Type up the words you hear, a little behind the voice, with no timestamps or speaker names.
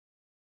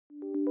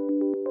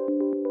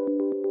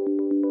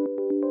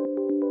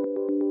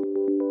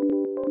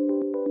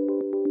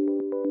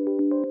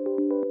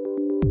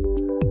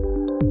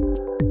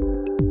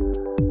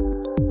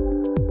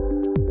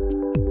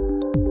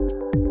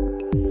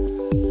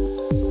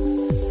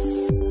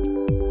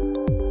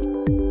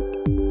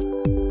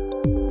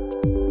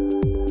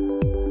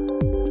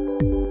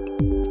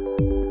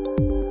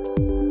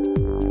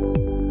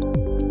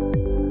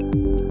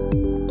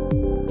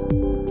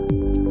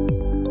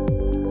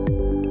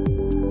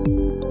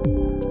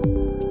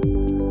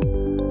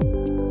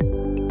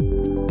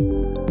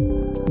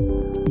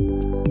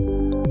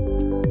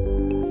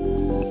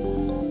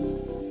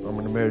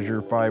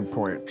5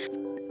 points.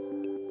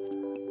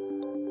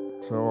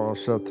 So I'll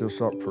set this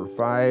up for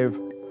 5,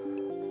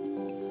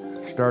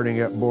 starting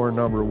at bore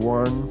number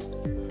 1,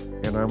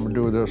 and I'm gonna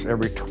do this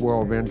every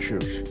 12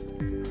 inches.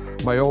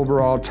 My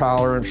overall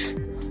tolerance,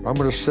 I'm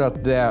gonna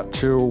set that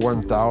to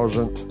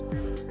 1,000th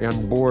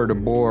and bore to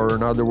bore.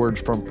 In other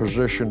words, from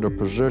position to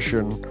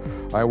position,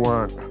 I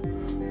want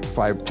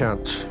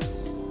 5/10.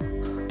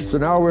 So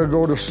now we'll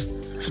go to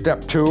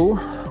step 2,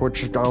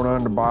 which is down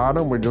on the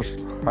bottom. We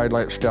just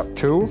highlight step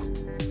 2.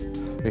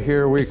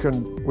 Here we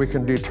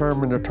can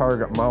determine the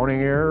target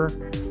mounting error.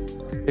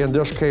 In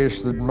this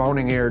case, the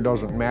mounting error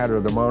doesn't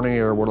matter. The mounting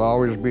error will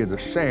always be the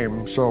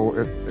same, so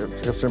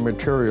it's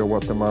immaterial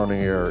what the mounting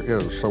error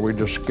is. So we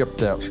just skip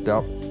that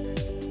step.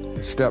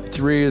 Step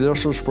 3,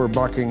 this is for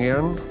bucking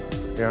in.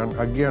 And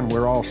again,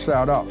 we're all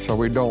set up, so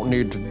we don't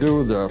need to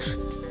do this.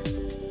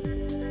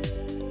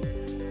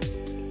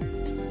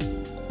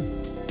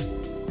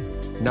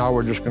 Now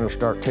we're just gonna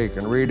start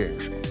taking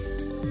readings.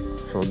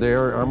 So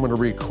there, I'm gonna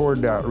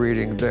record that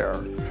reading there.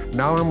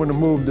 Now I'm gonna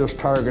move this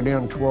target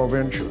in 12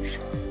 inches.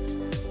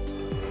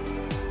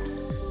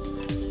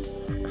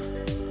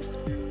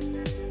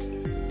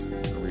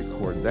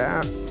 Record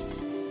that.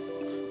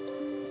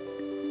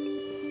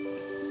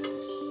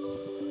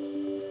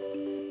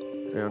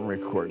 And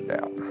record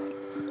that.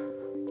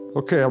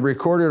 Okay, I've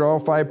recorded all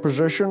 5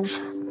 positions.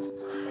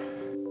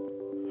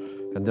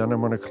 And then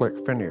I'm gonna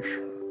click finish.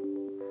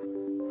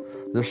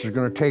 This is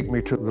gonna take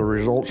me to the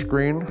results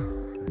screen,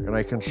 and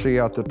I can see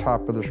at the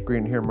top of the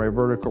screen here my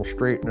vertical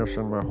straightness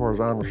and my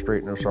horizontal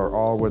straightness are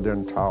all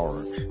within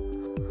tolerance.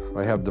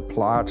 I have the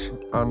plots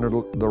on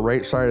the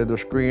right side of the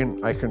screen.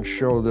 I can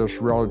show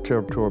this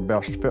relative to a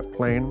best fit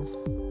plane.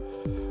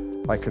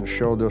 I can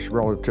show this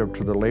relative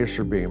to the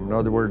laser beam. In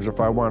other words, if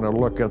I want to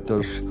look at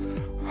this,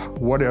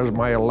 what is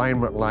my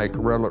alignment like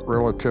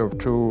relative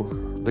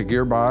to the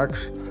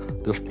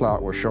gearbox, this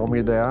plot will show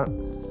me that.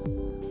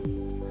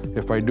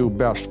 If I do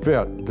best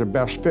fit, the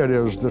best fit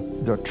is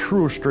the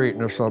true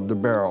straightness of the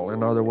barrel.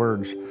 In other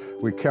words,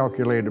 we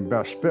calculate a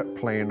best fit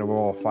plane of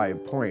all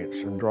 5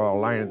 points and draw a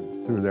line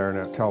through there, and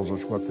that tells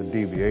us what the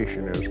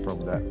deviation is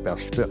from that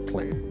best fit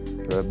plane,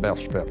 the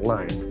best fit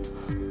line.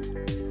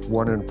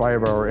 1 and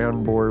 5 are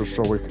end bores,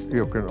 so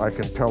I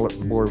can tell it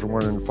bores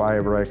 1 and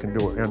 5, or I can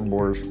do end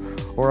bores.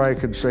 Or I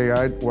could say,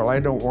 well,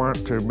 I don't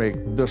want to make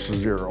this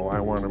 0.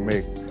 I want to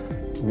make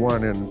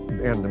 1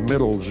 and the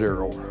middle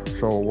 0.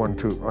 So 1,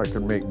 2, I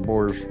can make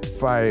bores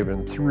 5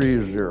 and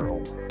 3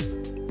 0.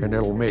 And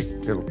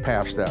it'll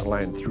pass that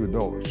line through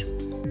those.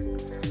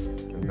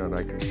 And then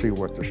I can see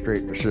what the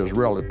straightness is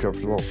relative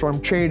to those. So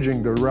I'm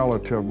changing the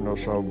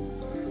relativeness of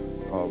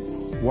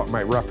what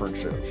my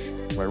reference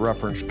is. My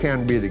reference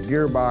can be the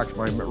gearbox,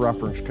 my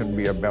reference can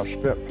be a best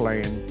fit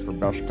plane or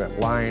best fit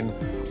line,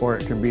 or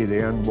it can be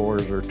the end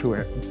bores or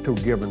two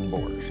given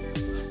bores.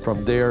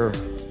 From there,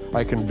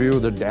 I can view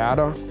the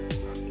data.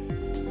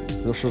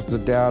 This is the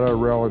data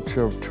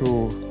relative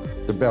to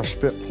the best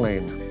fit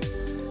plane.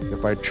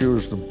 If I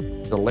choose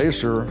the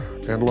laser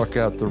and look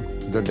at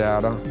the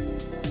data,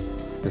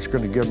 it's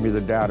going to give me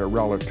the data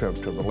relative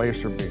to the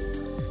laser beam.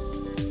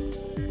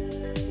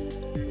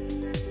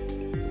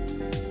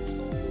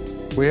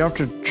 We have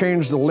to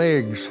change the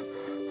legs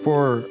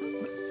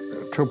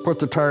to put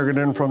the target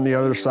in from the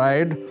other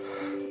side.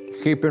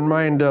 Keep in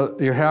mind that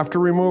you have to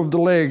remove the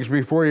legs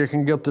before you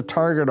can get the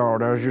target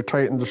out. As you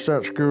tighten the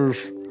set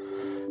screws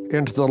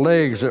into the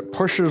legs, it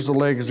pushes the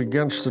legs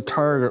against the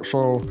target,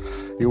 so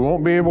you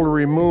won't be able to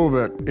remove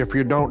it if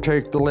you don't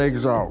take the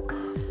legs out.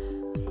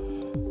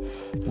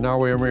 Now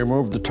we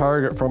remove the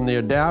target from the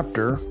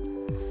adapter.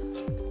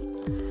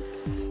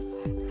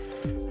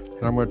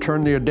 And I'm going to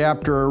turn the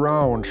adapter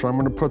around, so I'm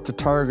going to put the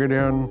target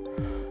in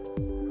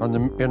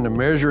the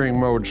measuring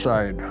mode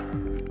side.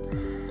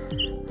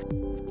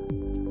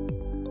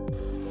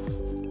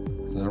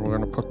 Then we're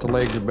going to put the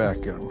legs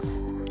back in.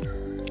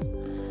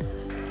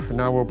 And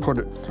now we'll put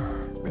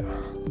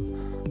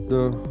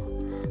the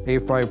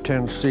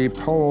A510C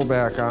pole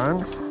back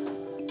on.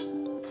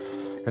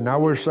 And now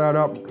we're set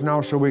up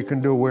now so we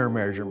can do wear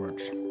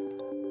measurements.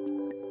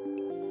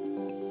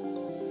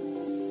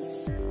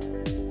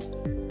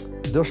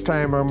 This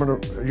time I'm going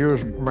to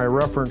use my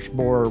reference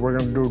bore. We're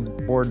going to do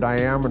bore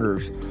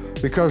diameters.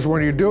 Because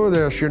when you do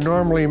this, you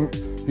normally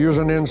use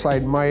an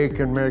inside mic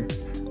and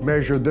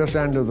measure this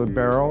end of the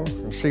barrel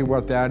and see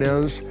what that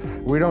is.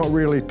 We don't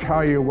really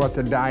tell you what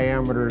the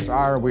diameters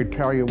are, we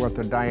tell you what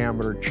the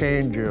diameter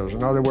change is.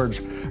 In other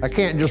words, I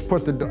can't just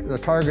put the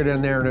target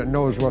in there and it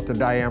knows what the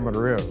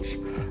diameter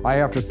is. I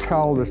have to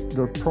tell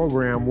the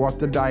program what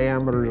the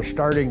diameter, the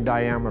starting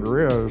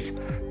diameter is.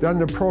 Then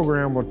the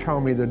program will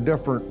tell me the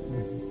different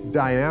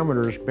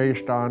diameters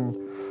based on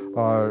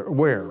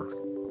wear.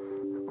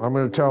 I'm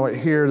going to tell it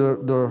here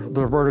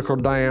the vertical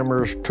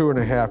diameter is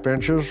 2.5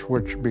 inches,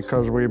 which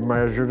because we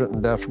measured it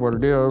and that's what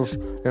it is,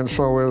 and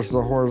so is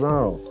the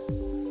horizontal.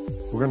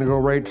 We're going to go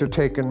right to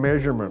taking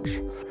measurements.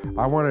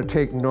 I want to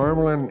take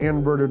normal and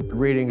inverted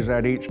readings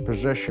at each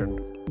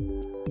position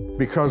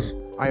because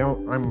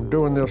I'm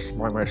doing this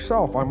by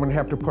myself, I'm gonna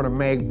have to put a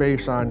mag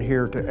base on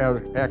here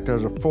to act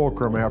as a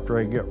fulcrum after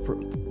I get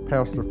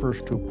past the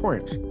first 2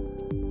 points.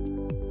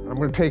 I'm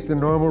gonna take the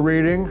normal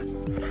reading.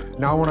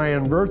 Now when I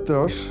invert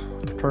this,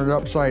 turn it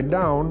upside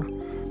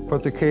down,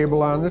 put the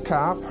cable on the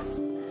top,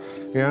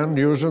 and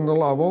using the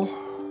level,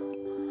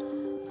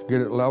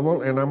 get it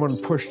level, and I'm gonna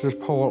push this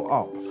pole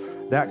up.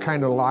 That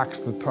kind of locks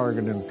the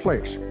target in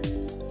place.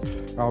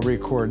 I'll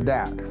record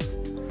that.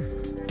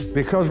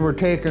 Because we're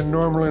taking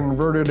normal and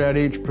inverted at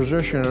each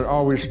position, it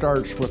always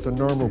starts with the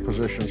normal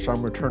position. So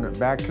I'm gonna turn it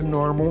back to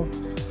normal.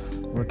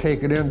 I'm gonna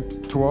take it in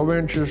 12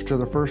 inches to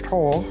the first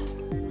hole,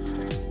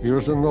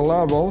 using the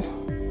level.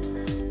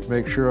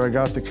 Make sure I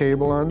got the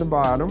cable on the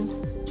bottom.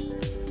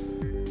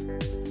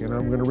 And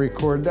I'm gonna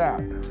record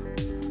that.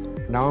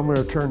 Now I'm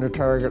gonna turn the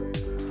target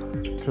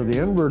to the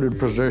inverted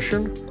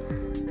position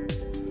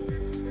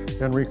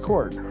and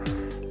record.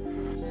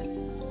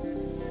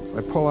 I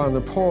pull on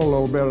the pole a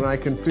little bit and I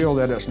can feel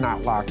that it's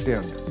not locked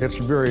in. It's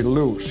very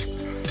loose.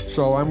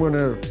 So I'm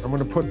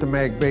gonna put the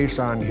mag base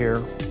on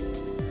here.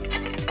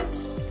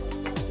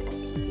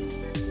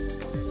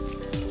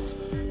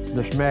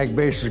 This mag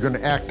base is gonna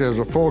act as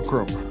a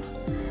fulcrum.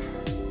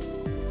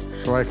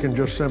 So I can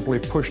just simply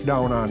push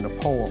down on the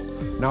pole.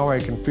 Now I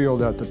can feel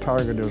that the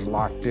target is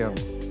locked in,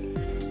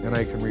 and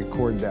I can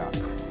record that.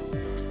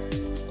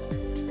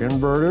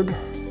 Inverted,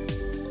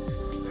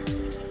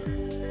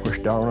 push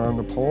down on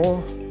the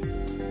pole,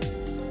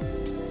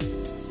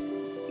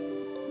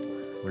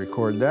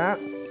 record that.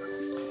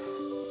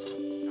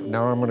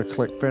 Now I'm going to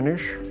click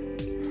finish.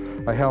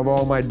 I have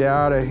all my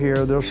data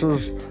here. This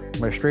is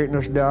my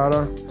straightness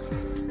data.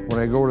 When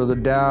I go to the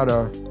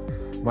data,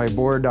 my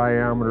bore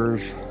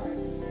diameters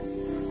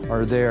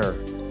are there.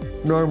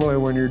 Normally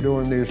when you're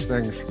doing these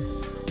things,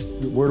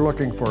 we're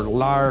looking for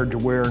large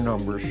wear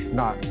numbers,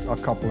 not a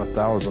couple of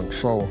thousand.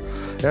 So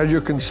as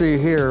you can see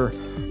here,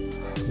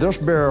 this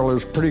barrel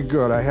is pretty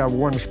good. I have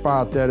one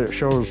spot that it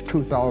shows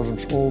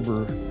 2/1000ths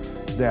over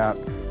that,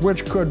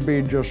 which could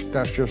be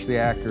that's just the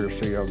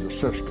accuracy of the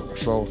system.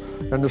 So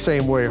in the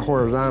same way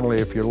horizontally,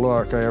 if you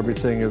look,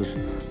 everything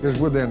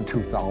is within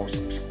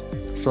 2/1000ths.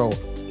 So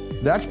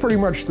that's pretty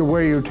much the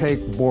way you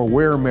take bore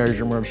wear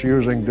measurements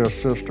using this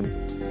system.